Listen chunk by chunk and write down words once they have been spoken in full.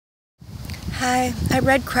Hi, I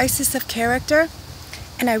read Crisis of Character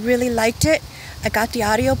and I really liked it. I got the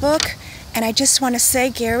audiobook and I just want to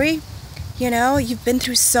say, Gary, you've been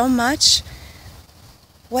through so much.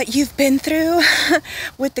 What you've been through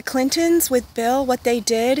with the Clintons, with Bill, what they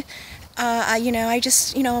did, I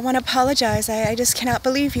want to apologize. I just cannot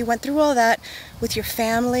believe you went through all that with your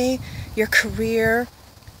family, your career.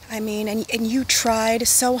 And you tried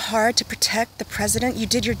so hard to protect the president. You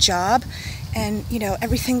did your job, and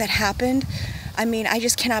everything that happened. I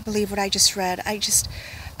just cannot believe what I just read. I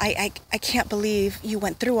can't believe you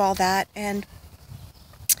went through all that. And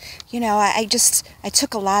I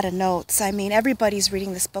took a lot of notes. Everybody's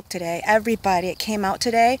reading this book today. Everybody. It came out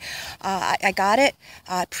today. I got it.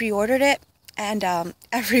 Pre-ordered it, and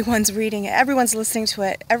everyone's reading it. Everyone's listening to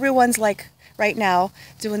it. Everyone's like right now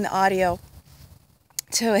doing the audio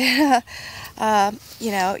to it.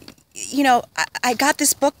 I got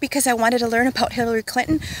this book because I wanted to learn about Hillary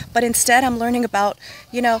Clinton, but instead I'm learning about,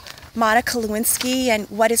 Monica Lewinsky and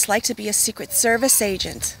what it's like to be a Secret Service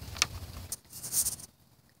agent.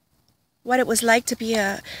 What it was like to be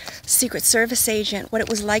a Secret Service agent, what it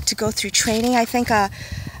was like to go through training. I think,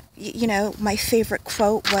 my favorite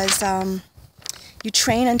quote was, you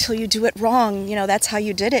train until you do it wrong. That's how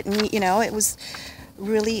you did it. And, it was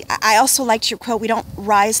really, I also liked your quote, we don't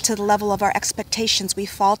rise to the level of our expectations, we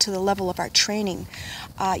fall to the level of our training.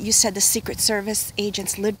 You said the Secret Service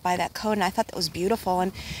agents lived by that code, and I thought that was beautiful.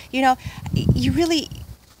 And, you really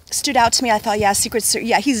stood out to me. I thought, yeah,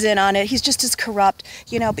 he's in on it. He's just as corrupt,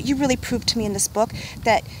 but you really proved to me in this book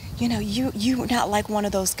that, you're not like one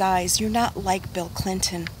of those guys. You're not like Bill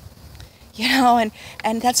Clinton, and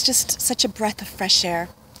that's just such a breath of fresh air.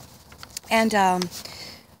 And,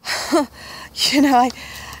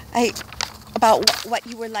 about what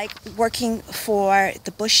you were like working for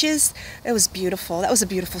the Bushes, it was beautiful. That was a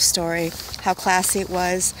beautiful story, how classy it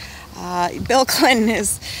was. Bill Clinton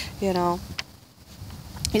is, you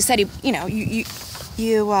said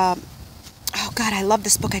oh God, I love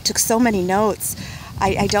this book. I took so many notes.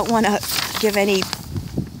 I don't want to give any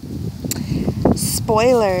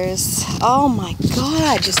spoilers. Oh my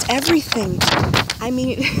God, just everything.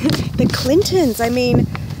 The Clintons,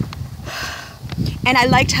 and I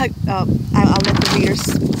liked how, I'll let the readers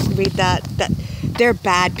read that they're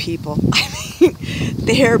bad people.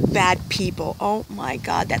 They're bad people. Oh my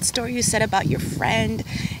God, that story you said about your friend,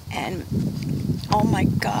 and oh my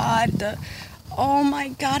God,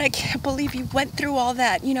 I can't believe you went through all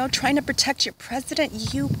that, trying to protect your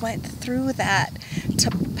president. You went through that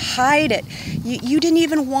to hide it. You didn't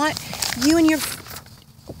even want, you and your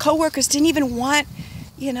co-workers didn't even want,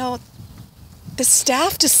 the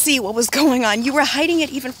staff to see what was going on. You were hiding it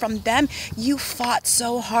even from them. You fought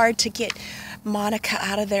so hard to get Monica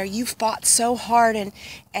out of there. You fought so hard,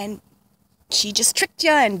 and she just tricked you,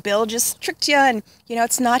 and Bill just tricked you, and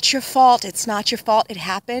it's not your fault. It's not your fault. It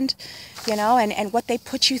happened, and what they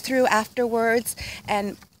put you through afterwards,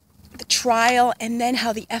 and the trial, and then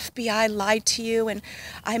how the FBI lied to you. And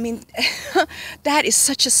that is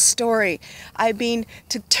such a story.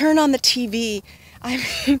 To turn on the TV,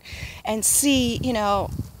 and see,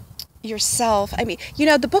 yourself.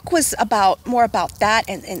 The book was more about that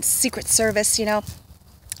and Secret Service, and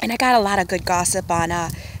I got a lot of good gossip on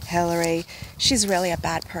Hillary. She's really a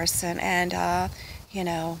bad person, and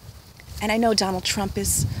and I know Donald Trump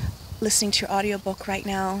is listening to your audiobook right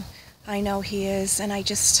now. I know he is, and I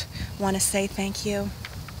just want to say thank you.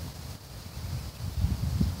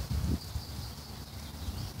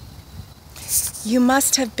 You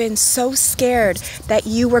must have been so scared that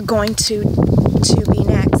you were going to be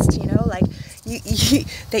next,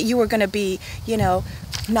 that you were going to be,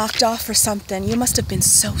 knocked off or something. You must have been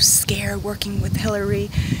so scared working with Hillary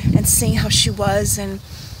and seeing how she was and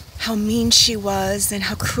how mean she was and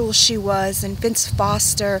how cruel she was, and Vince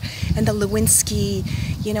Foster and the Lewinsky,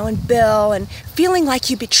 and Bill, and feeling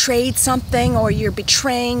like you betrayed something, or you're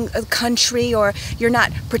betraying a country, or you're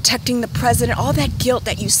not protecting the president, all that guilt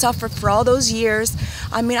that you suffered for all those years.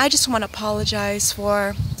 I just want to apologize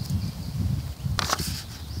for.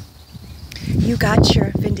 You got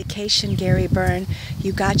your vindication, Gary Byrne.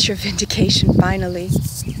 You got your vindication finally.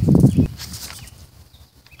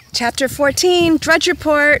 Chapter 14, Drudge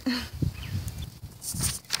Report.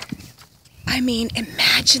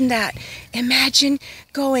 Imagine that. Imagine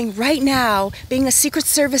going right now, being a Secret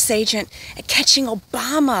Service agent, and catching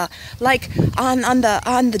Obama, like on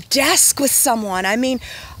the desk with someone.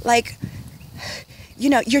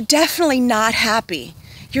 You're definitely not happy.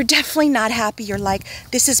 You're definitely not happy. You're like,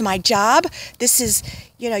 this is my job. This is,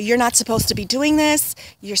 you're not supposed to be doing this.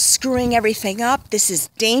 You're screwing everything up. This is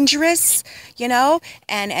dangerous,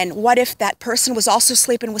 and what if that person was also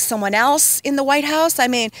sleeping with someone else in the White House? I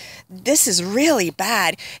mean, this is really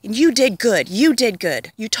bad. And you did good. You did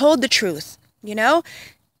good. You told the truth,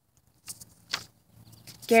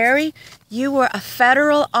 Gary, you were a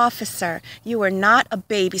federal officer. You were not a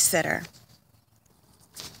babysitter.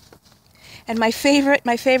 And my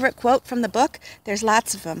favorite quote from the book, there's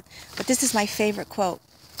lots of them, but this is my favorite quote.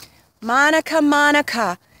 Monica,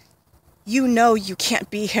 Monica, you know you can't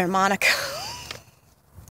be here, Monica.